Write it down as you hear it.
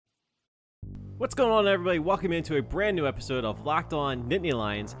What's going on, everybody? Welcome into a brand new episode of Locked On Nittany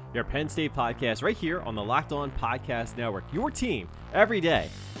Lions, your Penn State podcast, right here on the Locked On Podcast Network, your team every day.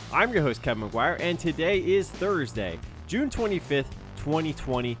 I'm your host, Kevin McGuire, and today is Thursday, June 25th,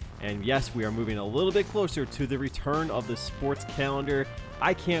 2020, and yes, we are moving a little bit closer to the return of the sports calendar.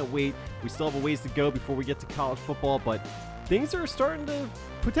 I can't wait. We still have a ways to go before we get to college football, but things are starting to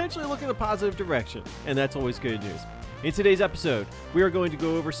potentially look in a positive direction, and that's always good news. In today's episode, we are going to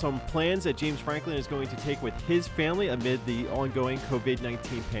go over some plans that James Franklin is going to take with his family amid the ongoing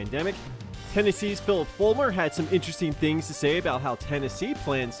COVID-19 pandemic. Tennessee's Phillip Fulmer had some interesting things to say about how Tennessee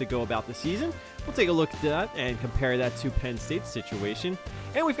plans to go about the season. We'll take a look at that and compare that to Penn State's situation.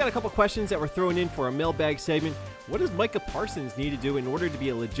 And we've got a couple questions that we're throwing in for a mailbag segment. What does Micah Parsons need to do in order to be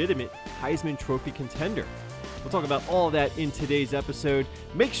a legitimate Heisman Trophy contender? We'll talk about all of that in today's episode.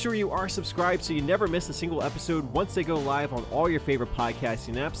 Make sure you are subscribed so you never miss a single episode once they go live on all your favorite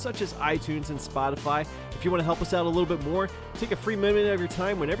podcasting apps, such as iTunes and Spotify. If you want to help us out a little bit more, take a free minute of your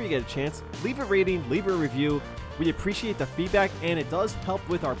time whenever you get a chance. Leave a rating, leave a review. We appreciate the feedback, and it does help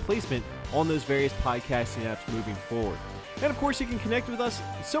with our placement on those various podcasting apps moving forward. And of course, you can connect with us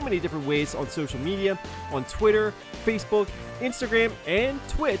so many different ways on social media, on Twitter, Facebook, Instagram, and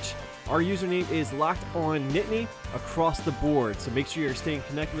Twitch. Our username is Locked On Nittany across the board, so make sure you're staying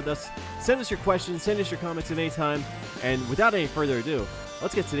connected with us. Send us your questions, send us your comments at any time, and without any further ado,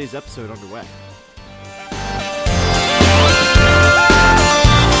 let's get today's episode underway.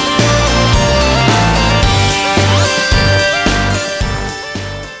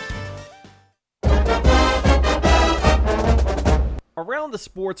 Around the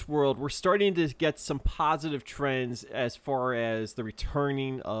sports world, we're starting to get some positive trends as far as the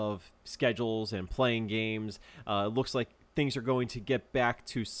returning of schedules and playing games. It looks like things are going to get back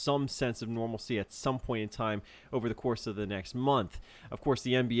to some sense of normalcy at some point in time over the course of the next month. Of course,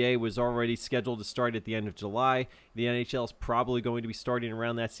 the NBA was already scheduled to start at the end of July. The NHL is probably going to be starting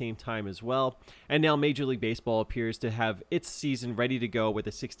around that same time as well. And now Major League Baseball appears to have its season ready to go with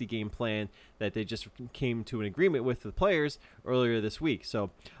a 60-game plan that they just came to an agreement with the players earlier this week.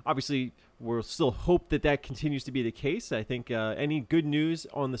 So obviously, we'll still hope that that continues to be the case. I think any good news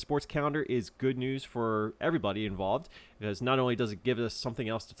on the sports calendar is good news for everybody involved, because not only does it give us something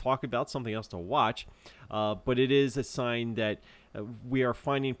else to talk about, something else to watch, but it is a sign that we are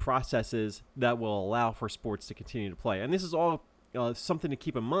finding processes that will allow for sports to continue to play. And this is all something to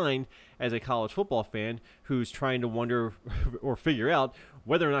keep in mind as a college football fan who's trying to wonder or figure out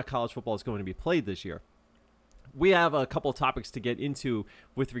whether or not college football is going to be played this year. We have a couple of topics to get into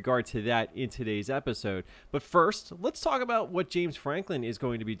with regard to that in today's episode. But first, let's talk about what James Franklin is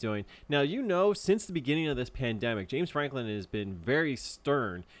going to be doing. Now, since the beginning of this pandemic, James Franklin has been very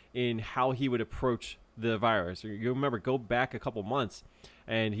stern in how he would approach the virus. You remember, go back a couple months,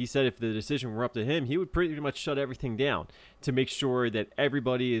 and he said if the decision were up to him, he would pretty much shut everything down to make sure that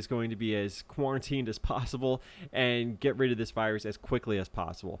everybody is going to be as quarantined as possible and get rid of this virus as quickly as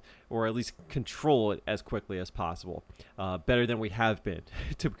possible, or at least control it as quickly as possible. Better than we have been,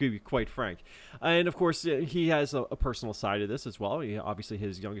 to be quite frank. And of course, he has a personal side of this as well. Obviously,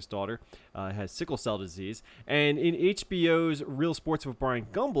 his youngest daughter has sickle cell disease. And in HBO's Real Sports with Brian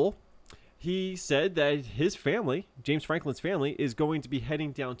Gumbel, he said that his family, James Franklin's family, is going to be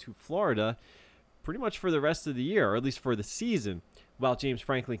heading down to Florida pretty much for the rest of the year, or at least for the season, while James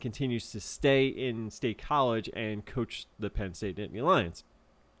Franklin continues to stay in State College and coach the Penn State Nittany Lions.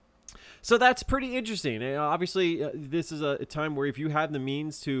 So that's pretty interesting. And obviously, this is a time where if you have the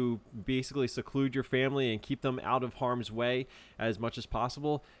means to basically seclude your family and keep them out of harm's way as much as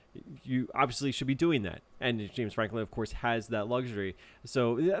possible, you obviously should be doing that. And James Franklin, of course, has that luxury.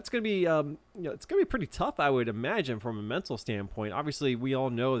 So that's going to be, it's going to be pretty tough, I would imagine, from a mental standpoint. Obviously, we all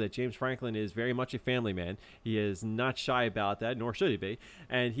know that James Franklin is very much a family man. He is not shy about that, nor should he be.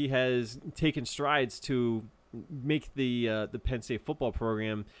 And he has taken strides to make the Penn State football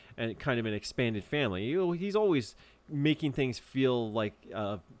program and kind of an expanded family. He's always making things feel like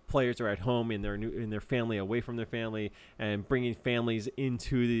players are at home in their family, away from their family, and bringing families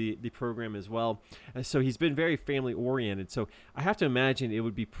into the program as well. And so he's been very family oriented. So I have to imagine it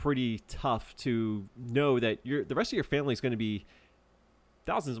would be pretty tough to know that the rest of your family is going to be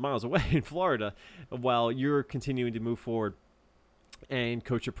thousands of miles away in Florida while you're continuing to move forward and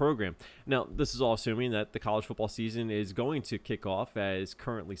coach your program. Now, this is all assuming that the college football season is going to kick off as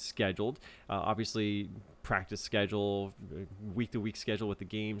currently scheduled. Obviously, practice schedule, week-to-week schedule with the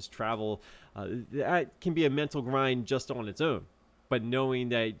games, travel, that can be a mental grind just on its own. But knowing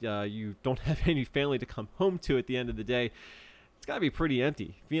that you don't have any family to come home to at the end of the day, it's got to be a pretty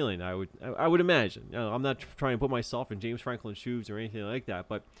empty feeling, I would imagine. I'm not trying to put myself in James Franklin's shoes or anything like that,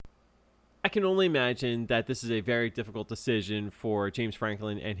 but I can only imagine that this is a very difficult decision for James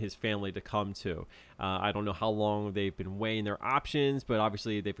Franklin and his family to come to. I don't know how long they've been weighing their options, but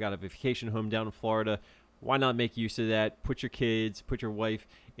obviously they've got a vacation home down in Florida. Why not make use of that? Put your kids, put your wife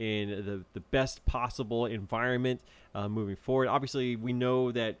in the best possible environment moving forward. Obviously, we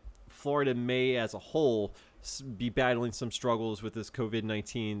know that Florida may, as a whole, be battling some struggles with this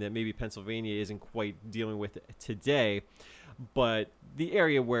COVID-19 that maybe Pennsylvania isn't quite dealing with today. But the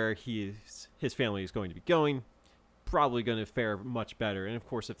area where his family is going to be going, probably going to fare much better. And of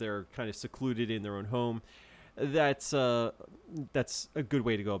course, if they're kind of secluded in their own home, that's a good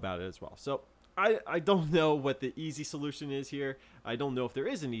way to go about it as well. So I don't know what the easy solution is here. I don't know if there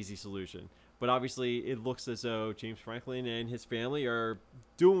is an easy solution. But obviously, it looks as though James Franklin and his family are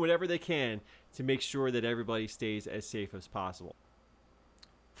doing whatever they can to make sure that everybody stays as safe as possible.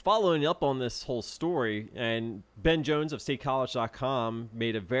 Following up on this whole story, and Ben Jones of StateCollege.com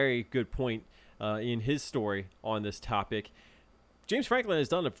made a very good point in his story on this topic. James Franklin has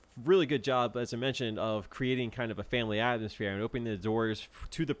done a really good job, as I mentioned, of creating kind of a family atmosphere and opening the doors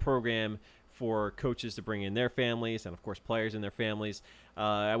to the program for coaches to bring in their families and, of course, players and their families.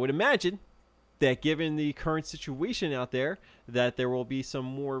 I would imagine that given the current situation out there, that there will be some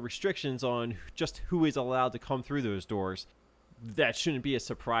more restrictions on just who is allowed to come through those doors. That shouldn't be a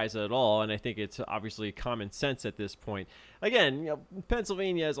surprise at all, and I think it's obviously common sense at this point. Again,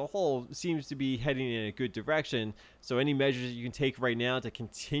 Pennsylvania as a whole seems to be heading in a good direction, so any measures you can take right now to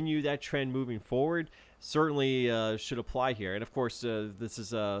continue that trend moving forward certainly should apply here. And of course, this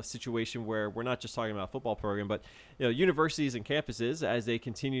is a situation where we're not just talking about a football program, but universities and campuses, as they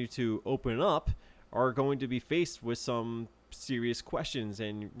continue to open up, are going to be faced with some serious questions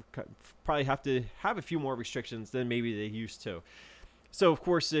and probably have to have a few more restrictions than maybe they used to. So, of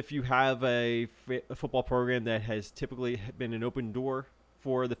course, if you have a football program that has typically been an open door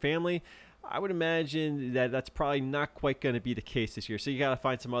for the family, I would imagine that that's probably not quite going to be the case this year. So you got to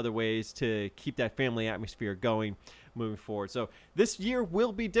find some other ways to keep that family atmosphere going moving forward. So this year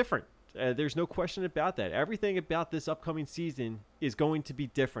will be different. There's no question about that. Everything about this upcoming season is going to be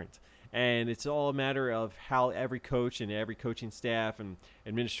different. And it's all a matter of how every coach and every coaching staff and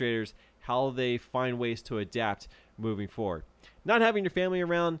administrators, how they find ways to adapt moving forward. Not having your family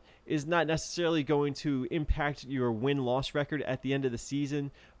around is not necessarily going to impact your win-loss record at the end of the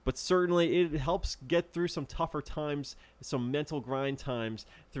season, but certainly it helps get through some tougher times, some mental grind times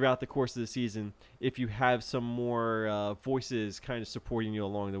throughout the course of the season if you have some more voices kind of supporting you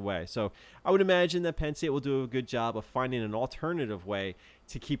along the way. So I would imagine that Penn State will do a good job of finding an alternative way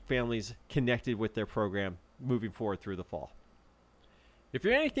to keep families connected with their program moving forward through the fall. If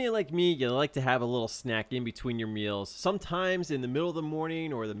you're anything like me, you like to have a little snack in between your meals, sometimes in the middle of the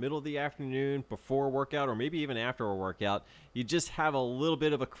morning or the middle of the afternoon before a workout or maybe even after a workout. You just have a little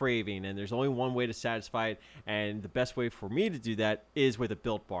bit of a craving, and there's only one way to satisfy it, and the best way for me to do that is with a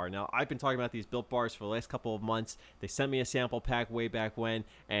Built Bar. Now, I've been talking about these Built Bars for the last couple of months. They sent me a sample pack way back when,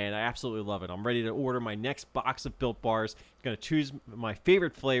 and I absolutely love it. I'm ready to order my next box of Built Bars. I'm going to choose my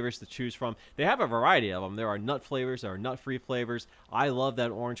favorite flavors to choose from. They have a variety of them. There are nut flavors, there are nut-free flavors. I love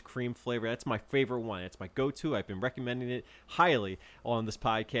that orange cream flavor. That's my favorite one. It's my go-to. I've been recommending it highly on this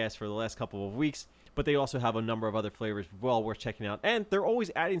podcast for the last couple of weeks. But they also have a number of other flavors well worth checking out. And they're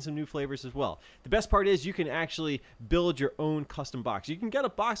always adding some new flavors as well. The best part is you can actually build your own custom box. You can get a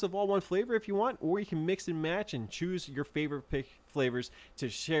box of all one flavor if you want, or you can mix and match and choose your favorite pick flavors to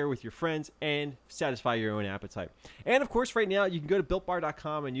share with your friends and satisfy your own appetite. And of course, right now, you can go to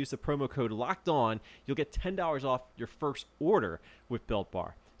BuiltBar.com and use the promo code LOCKEDON. You'll get $10 off your first order with Built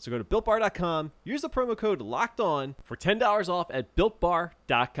Bar. So go to BuiltBar.com, use the promo code LOCKEDON for $10 off at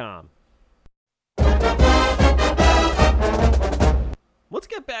BuiltBar.com. Let's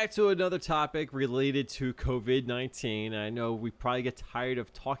get back to another topic related to COVID-19. I know we probably get tired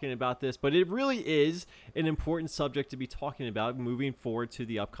of talking about this, but it really is an important subject to be talking about moving forward to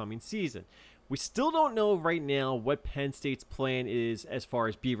the upcoming season. We still don't know right now what Penn State's plan is as far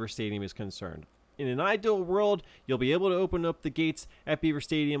as Beaver Stadium is concerned. In an ideal world, you'll be able to open up the gates at Beaver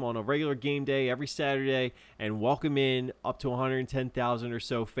Stadium on a regular game day every Saturday and welcome in up to 110,000 or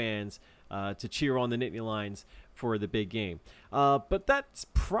so fans to cheer on the Nittany Lions for the big game. But that's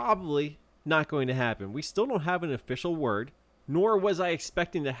probably not going to happen. We still don't have an official word, nor was I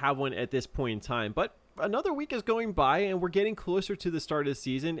expecting to have one at this point in time. But another week is going by, and we're getting closer to the start of the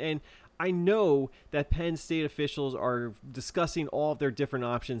season, and I know that Penn State officials are discussing all of their different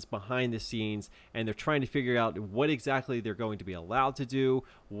options behind the scenes, and they're trying to figure out what exactly they're going to be allowed to do,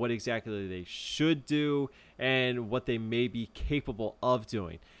 what exactly they should do, and what they may be capable of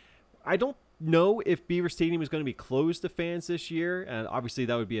doing. I don't know if Beaver Stadium is going to be closed to fans this year, and obviously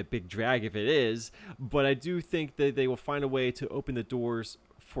that would be a big drag if it is, but I do think that they will find a way to open the doors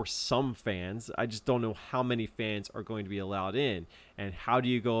for some fans. I just don't know how many fans are going to be allowed in, and how do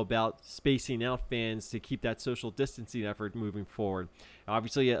you go about spacing out fans to keep that social distancing effort moving forward.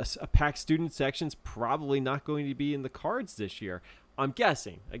 Obviously, a packed student section is probably not going to be in the cards this year. I'm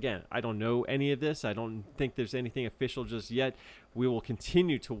guessing. Again, I don't know any of this. I don't think there's anything official just yet. We will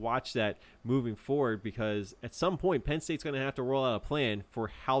continue to watch that moving forward, because at some point, Penn State's going to have to roll out a plan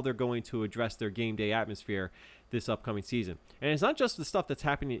for how they're going to address their game day atmosphere this upcoming season. And it's not just the stuff that's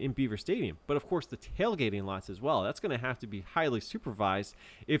happening in Beaver Stadium, but of course the tailgating lots as well. That's going to have to be highly supervised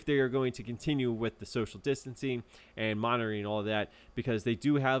if they are going to continue with the social distancing and monitoring all of that, because they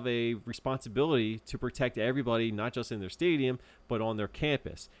do have a responsibility to protect everybody, not just in their stadium, but on their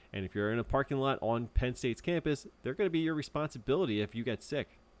campus. And if you're in a parking lot on Penn State's campus, they're going to be your responsibility if you get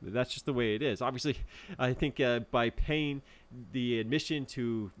sick. That's just the way it is. Obviously, I think by paying the admission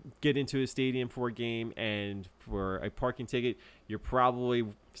to get into a stadium for a game and for a parking ticket, you're probably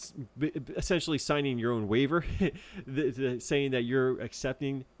essentially signing your own waiver, saying that you're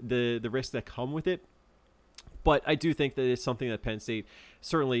accepting the risks that come with it. But I do think that it's something that Penn State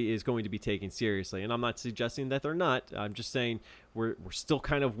certainly is going to be taking seriously. And I'm not suggesting that they're not. I'm just saying we're still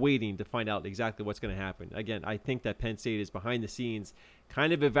kind of waiting to find out exactly what's going to happen. Again, I think that Penn State is behind the scenes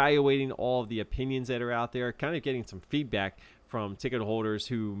kind of evaluating all of the opinions that are out there, kind of getting some feedback from ticket holders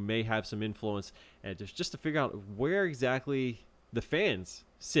who may have some influence, and just to figure out where exactly the fans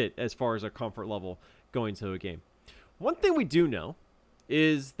sit as far as their comfort level going to a game. One thing we do know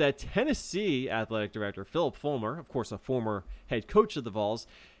is that Tennessee Athletic Director Philip Fulmer, of course a former head coach of the Vols,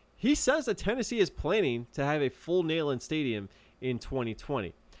 he says that Tennessee is planning to have a full Neyland Stadium in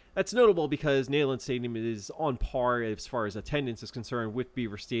 2020. That's notable because Neyland Stadium is on par as far as attendance is concerned with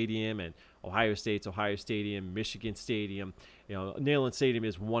Beaver Stadium and Ohio State's Ohio Stadium, Michigan Stadium. You know, Neyland Stadium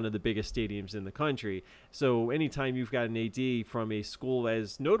is one of the biggest stadiums in the country. So anytime you've got an AD from a school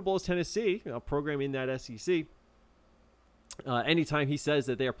as notable as Tennessee, a program in that SEC, anytime he says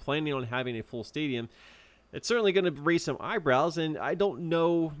that they are planning on having a full stadium, it's certainly going to raise some eyebrows, and I don't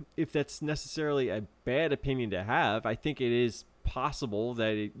know if that's necessarily a bad opinion to have. I think it is possible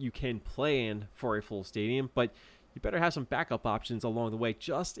that you can plan for a full stadium, but you better have some backup options along the way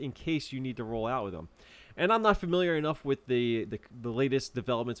just in case you need to roll out with them. And I'm not familiar enough with the latest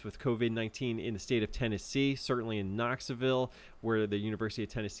developments with COVID-19 in the state of Tennessee, certainly in Knoxville, where the University of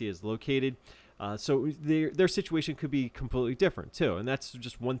Tennessee is located. So their situation could be completely different too. And that's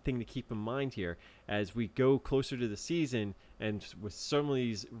just one thing to keep in mind here as we go closer to the season, and with some of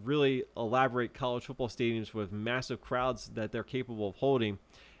these really elaborate college football stadiums with massive crowds that they're capable of holding.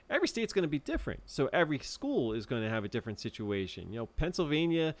 Every state's going to be different. So every school is going to have a different situation. You know,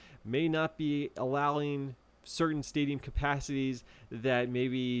 Pennsylvania may not be allowing certain stadium capacities that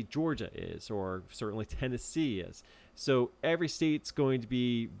maybe Georgia is, or certainly Tennessee is. So every state's going to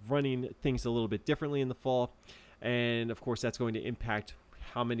be running things a little bit differently in the fall. And of course, that's going to impact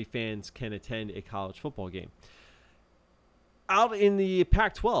how many fans can attend a college football game. Out in the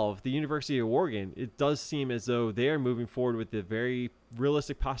Pac-12, the University of Oregon, it does seem as though they're moving forward with the very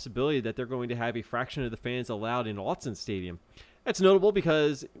realistic possibility that they're going to have a fraction of the fans allowed in Autzen Stadium. That's notable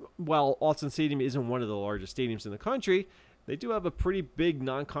because while Autzen Stadium isn't one of the largest stadiums in the country, they do have a pretty big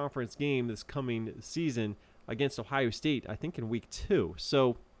non-conference game this coming season against Ohio State, I think in week 2.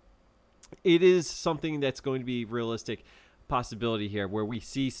 So it is something that's going to be realistic possibility here, where we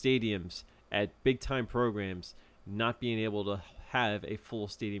see stadiums at big-time programs not being able to have a full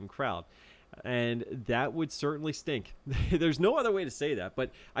stadium crowd. And that would certainly stink. There's no other way to say that,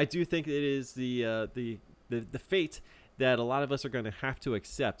 but I do think it is the fate that a lot of us are going to have to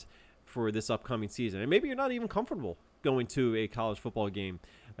accept for this upcoming season. And maybe you're not even comfortable going to a college football game,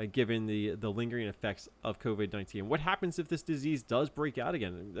 given the lingering effects of COVID-19. What happens if this disease does break out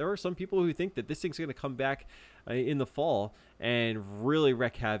again? There are some people who think that this thing's going to come back in the fall and really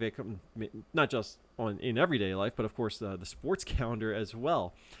wreak havoc, not just in everyday life, but of course the sports calendar as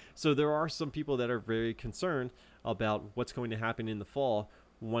well. So there are some people that are very concerned about what's going to happen in the fall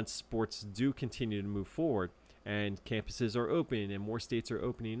once sports do continue to move forward and campuses are open and more states are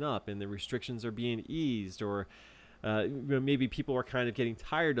opening up and the restrictions are being eased, or maybe people are kind of getting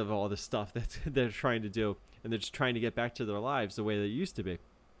tired of all this stuff that they're trying to do, and they're just trying to get back to their lives the way they used to be.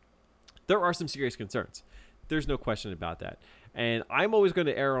 There are some serious concerns. There's no question about that. And I'm always going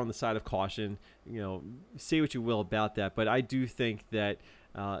to err on the side of caution. You know, say what you will about that, but I do think that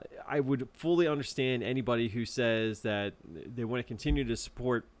I would fully understand anybody who says that they want to continue to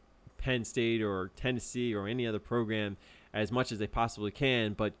support Penn State or Tennessee or any other program as much as they possibly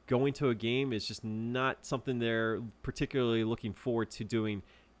can, but going to a game is just not something they're particularly looking forward to doing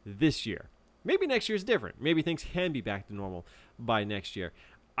this year. Maybe next year's different. Maybe things can be back to normal by next year.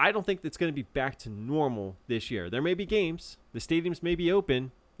 I don't think it's going to be back to normal this year. There may be games, the stadiums may be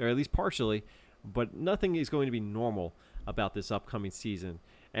open, or at least partially, but nothing is going to be normal about this upcoming season.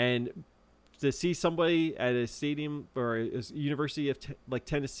 And to see somebody at a stadium or a university of like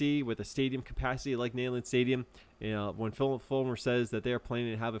Tennessee with a stadium capacity like Neyland Stadium, when Philip Fulmer says that they are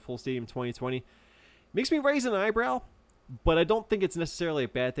planning to have a full stadium in 2020, makes me raise an eyebrow, but I don't think it's necessarily a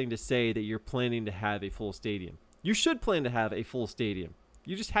bad thing to say that you're planning to have a full stadium. You should plan to have a full stadium.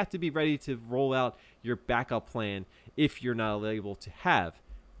 You just have to be ready to roll out your backup plan if you're not able to have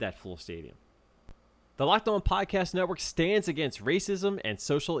that full stadium. The Locked On Podcast Network stands against racism and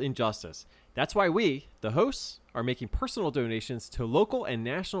social injustice. That's why we, the hosts, are making personal donations to local and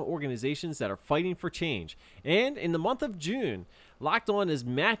national organizations that are fighting for change. And in the month of June, Locked On is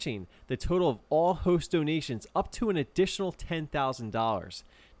matching the total of all host donations up to an additional $10,000.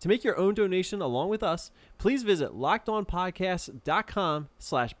 To make your own donation along with us, please visit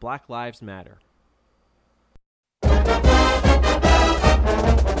lockedonpodcast.com/Black Lives Matter.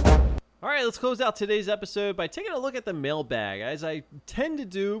 All right, let's close out today's episode by taking a look at the mailbag. As I tend to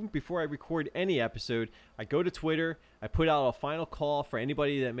do before I record any episode, I go to Twitter, I put out a final call for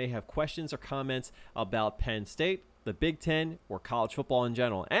anybody that may have questions or comments about Penn State, the Big Ten, or college football in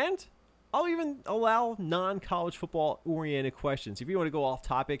general. And I'll even allow non-college football oriented questions. If you want to go off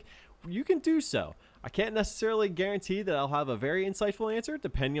topic, you can do so. I can't necessarily guarantee that I'll have a very insightful answer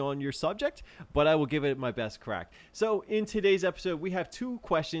depending on your subject, but I will give it my best crack. So in today's episode, we have two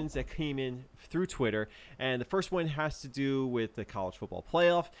questions that came in through Twitter, and the first one has to do with the college football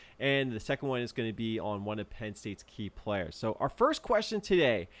playoff, and the second one is going to be on one of Penn State's key players. So our first question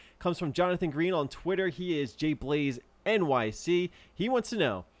today comes from Jonathan Green on Twitter. He is JBlazeNYC. He wants to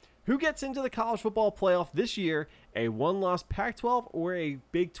know, who gets into the college football playoff this year, a one-loss Pac-12 or a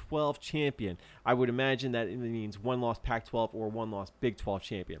Big 12 champion? I would imagine that it means one-loss Pac-12 or one-loss Big 12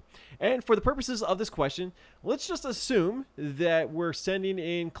 champion. And for the purposes of this question, let's just assume that we're sending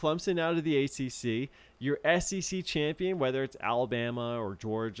in Clemson out of the ACC, your SEC champion, whether it's Alabama or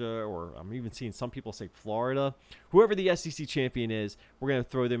Georgia, or I'm even seeing some people say Florida. Whoever the SEC champion is, we're going to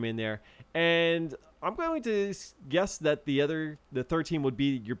throw them in there. And I'm going to guess that the third team would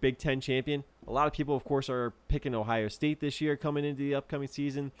be your Big Ten champion. A lot of people, of course, are picking Ohio State this year coming into the upcoming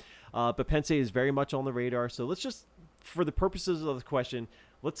season. But Penn State is very much on the radar. So let's just, for the purposes of the question,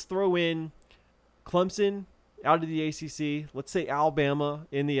 let's throw in Clemson out of the ACC. Let's say Alabama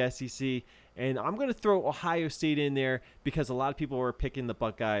in the SEC. And I'm going to throw Ohio State in there because a lot of people are picking the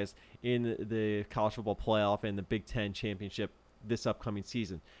Buckeyes in the college football playoff and the Big Ten championship this upcoming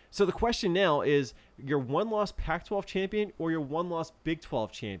season. So the question now is your one-loss Pac-12 champion or your one-loss Big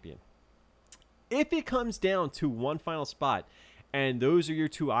 12 champion? If it comes down to one final spot and those are your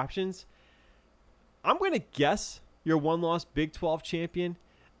two options, I'm going to guess your one-loss Big 12 champion.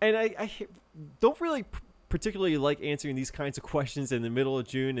 And I don't really particularly like answering these kinds of questions in the middle of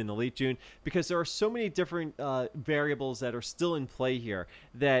June and the late June because there are so many different variables that are still in play here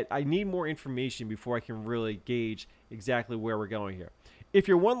that I need more information before I can really gauge exactly where we're going here. If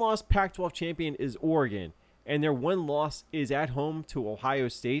your one-loss Pac-12 champion is Oregon and their one loss is at home to Ohio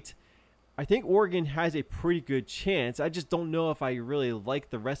State, I think Oregon has a pretty good chance. I just don't know if I really like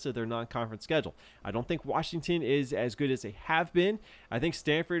the rest of their non-conference schedule. I don't think Washington is as good as they have been. I think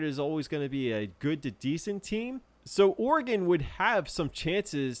Stanford is always going to be a good to decent team. So Oregon would have some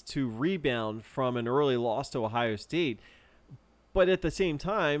chances to rebound from an early loss to Ohio State. But at the same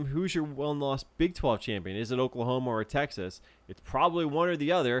time, who's your one-loss Big 12 champion? Is it Oklahoma or Texas? It's probably one or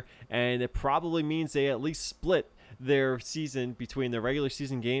the other, and it probably means they at least split their season between the regular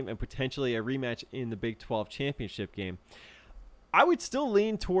season game and potentially a rematch in the Big 12 championship game. I would still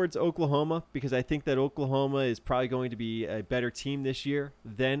lean towards Oklahoma because I think that Oklahoma is probably going to be a better team this year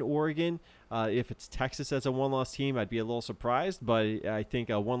than Oregon. If it's Texas as a one-loss team, I'd be a little surprised, but I think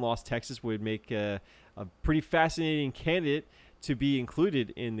a one-loss Texas would make a pretty fascinating candidate to be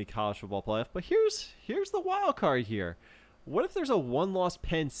included in the college football playoff. But here's the wild card here. What if there's a one-loss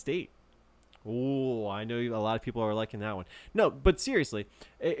Penn State? Oh, I know a lot of people are liking that one. No, but seriously,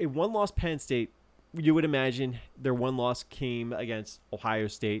 a one-loss Penn State, you would imagine their one loss came against Ohio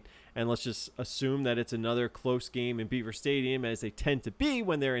State, and let's just assume that it's another close game in Beaver Stadium, as they tend to be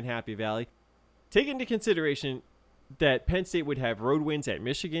when they're in Happy Valley. Take into consideration that Penn State would have road wins at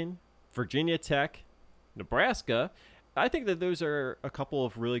Michigan, Virginia Tech, Nebraska. I think that those are a couple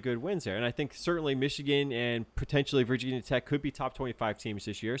of really good wins there. And I think certainly Michigan and potentially Virginia Tech could be top 25 teams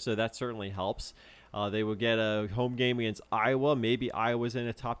this year, so that certainly helps. They will get a home game against Iowa. Maybe Iowa's in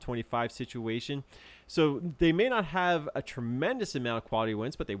a top 25 situation. So they may not have a tremendous amount of quality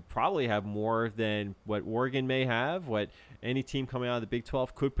wins, but they probably have more than what Oregon may have, what any team coming out of the Big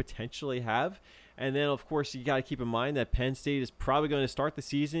 12 could potentially have. And then, of course, you got to keep in mind that Penn State is probably going to start the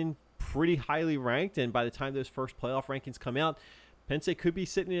season pretty highly ranked. And by the time those first playoff rankings come out, Penn State could be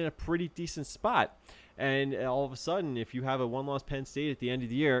sitting in a pretty decent spot. And all of a sudden, if you have a one-loss Penn State at the end of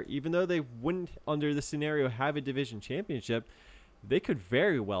the year, even though they wouldn't, under the scenario, have a division championship, they could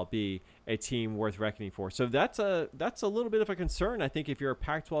very well be a team worth reckoning for. So that's a little bit of a concern, I think, if you're a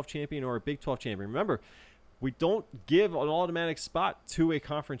Pac-12 champion or a Big 12 champion. Remember, we don't give an automatic spot to a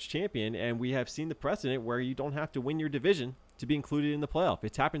conference champion, and we have seen the precedent where you don't have to win your division to be included in the playoff.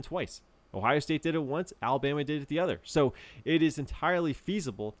 It's happened twice. Ohio State did it once, Alabama did it the other. So it is entirely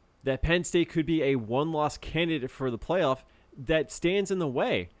feasible that Penn State could be a one-loss candidate for the playoff that stands in the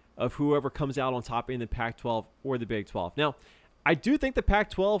way of whoever comes out on top in the Pac-12 or the Big 12. Now, I do think the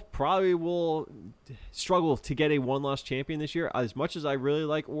Pac-12 probably will struggle to get a one-loss champion this year. As much as I really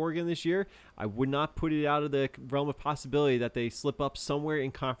like Oregon this year, I would not put it out of the realm of possibility that they slip up somewhere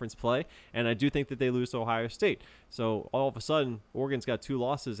in conference play, and I do think that they lose to Ohio State. So all of a sudden, Oregon's got 2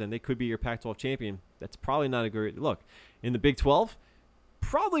 losses, and they could be your Pac-12 champion. That's probably not a great look. In the Big 12,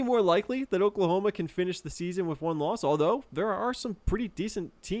 probably more likely that Oklahoma can finish the season with 1 loss, although there are some pretty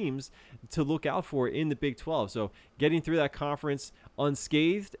decent teams to look out for in the Big 12. So getting through that conference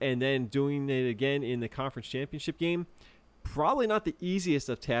unscathed and then doing it again in the conference championship game, probably not the easiest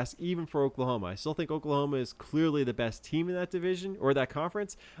of tasks, even for Oklahoma. I still think Oklahoma is clearly the best team in that division or that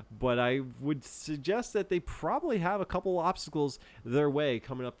conference, but I would suggest that they probably have a couple obstacles their way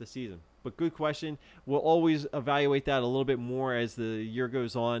coming up this season. But good question. We'll always evaluate that a little bit more as the year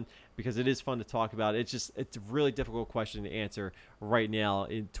goes on because it is fun to talk about. It's a really difficult question to answer right now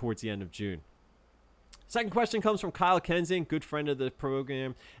towards the end of June. Second question comes from Kyle Kensing, good friend of the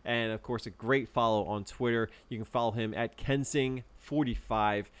program, and of course a great follow on Twitter. You can follow him at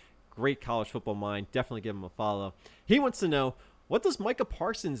Kensing45. Great college football mind. Definitely give him a follow. He wants to know, what does Micah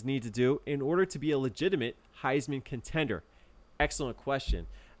Parsons need to do in order to be a legitimate Heisman contender? Excellent question.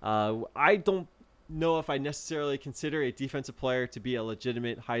 I don't know if I necessarily consider a defensive player to be a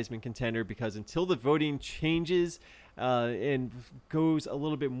legitimate Heisman contender because until the voting changes and goes a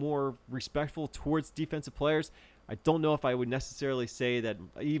little bit more respectful towards defensive players, I don't know if I would necessarily say that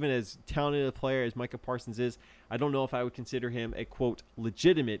even as talented a player as Micah Parsons is, I don't know if I would consider him a, quote,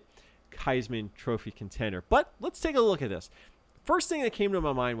 legitimate Heisman Trophy contender. But let's take a look at this. First thing that came to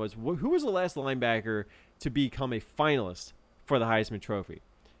my mind was, who was the last linebacker to become a finalist for the Heisman Trophy?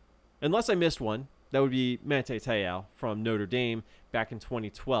 Unless I missed one, that would be Manti Te'o from Notre Dame back in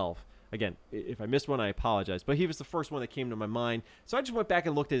 2012. Again, if I missed one, I apologize. But he was the first one that came to my mind. So I just went back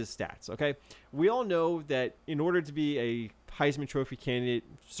and looked at his stats, okay? We all know that in order to be a Heisman Trophy candidate,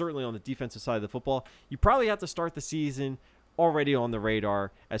 certainly on the defensive side of the football, you probably have to start the season already on the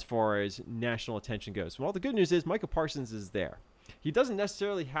radar as far as national attention goes. Well, the good news is Micah Parsons is there. He doesn't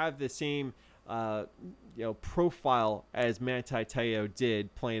necessarily have the same profile as Manti Te'o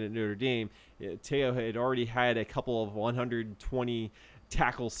did playing at Notre Dame. Te'o had already had a couple of 120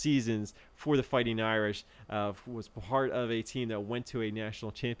 tackle seasons for the Fighting Irish, was part of a team that went to a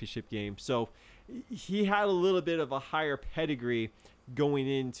national championship game. So he had a little bit of a higher pedigree going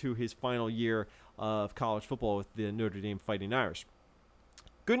into his final year of college football with the Notre Dame Fighting Irish.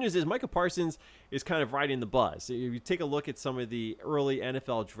 Good news is Micah Parsons is kind of riding the buzz. If you take a look at some of the early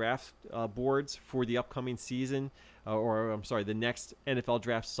NFL draft boards for the upcoming season, the next NFL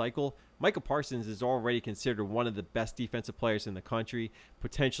draft cycle, Micah Parsons is already considered one of the best defensive players in the country,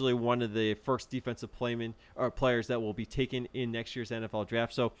 potentially one of the first defensive players that will be taken in next year's NFL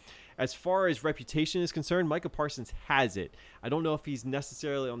draft. So as far as reputation is concerned, Micah Parsons has it. I don't know if he's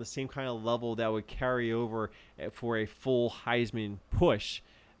necessarily on the same kind of level that would carry over for a full Heisman push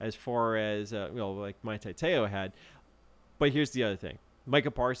as far as, like Manti Te'o had. But here's the other thing.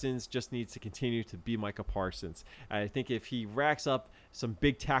 Micah Parsons just needs to continue to be Micah Parsons. I think if he racks up some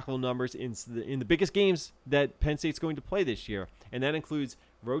big tackle numbers in the biggest games that Penn State's going to play this year, and that includes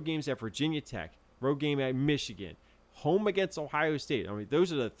road games at Virginia Tech, road game at Michigan, home against Ohio State. I mean,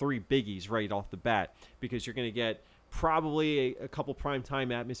 those are the 3 biggies right off the bat because you're going to get probably a couple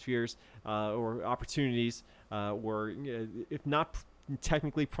primetime atmospheres or opportunities where, if not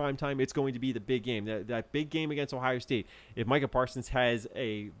technically prime time, it's going to be the big game, that big game against Ohio State. If Micah Parsons has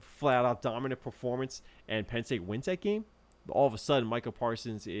a flat out dominant performance and Penn State wins that game, all of a sudden Micah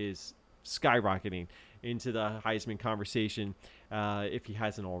Parsons is skyrocketing into the Heisman conversation if he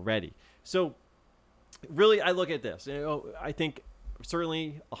hasn't already. So really, I look at this. I think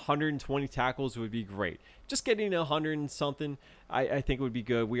Certainly 120 tackles would be great. Just getting 100 and something, I think would be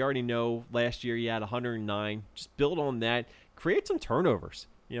good. We already know last year he had 109. Just build on that. Create some turnovers.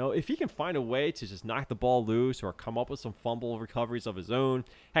 If he can find a way to just knock the ball loose or come up with some fumble recoveries of his own,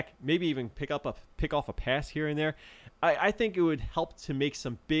 heck, maybe even pick off a pass here and there, I think it would help to make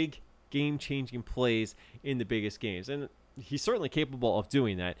some big game-changing plays in the biggest games. And he's certainly capable of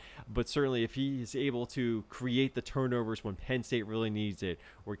doing that, but certainly if he is able to create the turnovers when Penn State really needs it,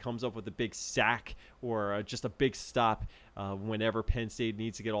 or he comes up with a big sack or just a big stop whenever Penn State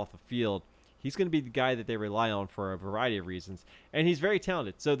needs to get off the field, he's going to be the guy that they rely on for a variety of reasons. And he's very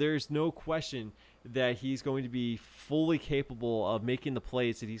talented, so there's no question that he's going to be fully capable of making the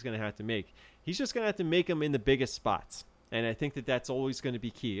plays that he's going to have to make. He's just going to have to make them in the biggest spots. And I think that that's always going to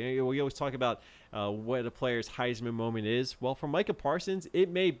be key. We always talk about what a player's Heisman moment is. Well, for Micah Parsons, it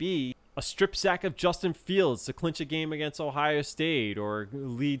may be a strip sack of Justin Fields to clinch a game against Ohio State or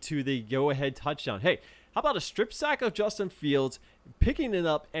lead to the go-ahead touchdown. Hey, how about a strip sack of Justin Fields, picking it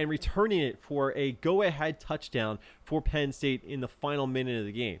up and returning it for a go-ahead touchdown for Penn State in the final minute of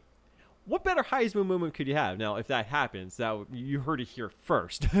the game? What better Heisman moment could you have? Now, if that happens, you heard it here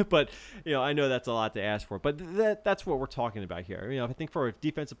first. But I know that's a lot to ask for. But that's what we're talking about here. I think for a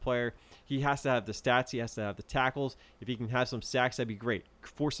defensive player, he has to have the stats. He has to have the tackles. If he can have some sacks, that'd be great.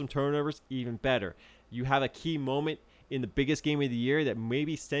 Force some turnovers, even better. You have a key moment in the biggest game of the year that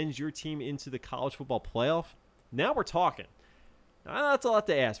maybe sends your team into the college football playoff. Now we're talking. That's a lot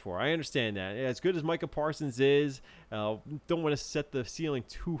to ask for. I understand that. As good as Micah Parsons is, don't want to set the ceiling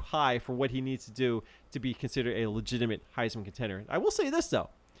too high for what he needs to do to be considered a legitimate Heisman contender. I will say this,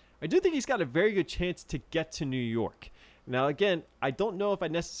 though. I do think he's got a very good chance to get to New York. Now, again, I don't know if I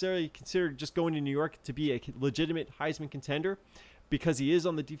necessarily consider just going to New York to be a legitimate Heisman contender because he is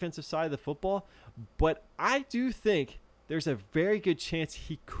on the defensive side of the football, but I do think there's a very good chance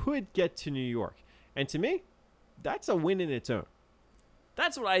he could get to New York. And to me, that's a win in its own.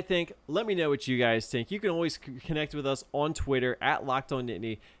 That's what I think. Let me know what you guys think. You can always connect with us on Twitter at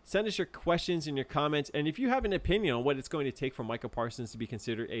LockedOnNittany. Send us your questions and your comments. And if you have an opinion on what it's going to take for Micah Parsons to be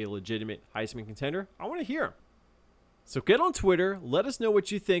considered a legitimate Heisman contender, I want to hear them. So get on Twitter. Let us know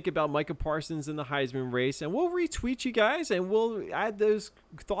what you think about Micah Parsons in the Heisman race. And we'll retweet you guys and we'll add those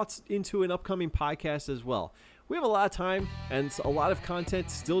thoughts into an upcoming podcast as well. We have a lot of time and a lot of content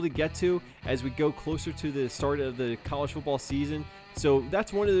still to get to as we go closer to the start of the college football season. So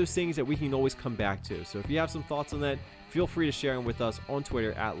that's one of those things that we can always come back to. So if you have some thoughts on that, feel free to share them with us on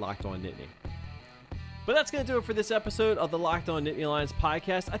Twitter at LockedOnNittany. But that's going to do it for this episode of the Locked On Nittany Lions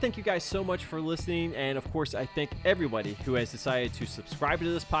podcast. I thank you guys so much for listening. And of course, I thank everybody who has decided to subscribe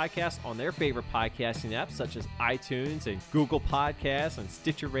to this podcast on their favorite podcasting apps, such as iTunes and Google Podcasts and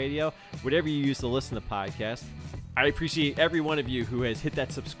Stitcher Radio, whatever you use to listen to podcasts. I appreciate every one of you who has hit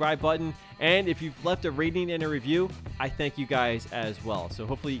that subscribe button. And if you've left a rating and a review, I thank you guys as well. So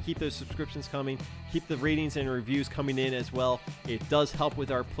hopefully you keep those subscriptions coming, keep the ratings and reviews coming in as well. It does help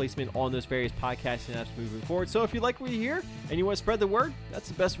with our placement on those various podcasting apps moving forward. So if you like what you hear and you want to spread the word, that's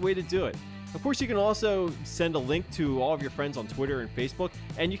the best way to do it. Of course, you can also send a link to all of your friends on Twitter and Facebook,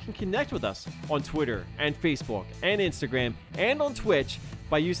 and you can connect with us on Twitter and Facebook and Instagram and on Twitch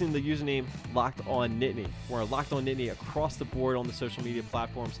by using the username LockedOnNittany. We're Locked On Nittany across the board on the social media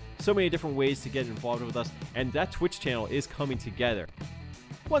platforms. So many different ways to get involved with us, and that Twitch channel is coming together.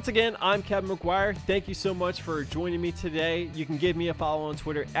 Once again, I'm Kevin McGuire. Thank you so much for joining me today. You can give me a follow on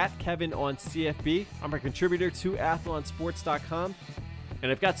Twitter at KevinOnCFB. I'm a contributor to AthlonSports.com.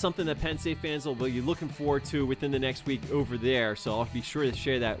 And I've got something that Penn State fans will be looking forward to within the next week over there, so I'll be sure to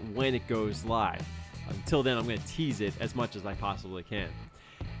share that when it goes live. Until then, I'm going to tease it as much as I possibly can.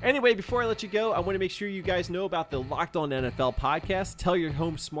 Anyway, before I let you go, I want to make sure you guys know about the Locked On NFL podcast. Tell your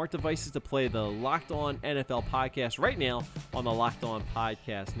home smart devices to play the Locked On NFL podcast right now on the Locked On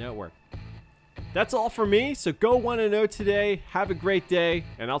Podcast Network. That's all for me, so go 1-0 today. Have a great day,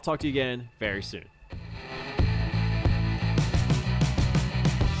 and I'll talk to you again very soon.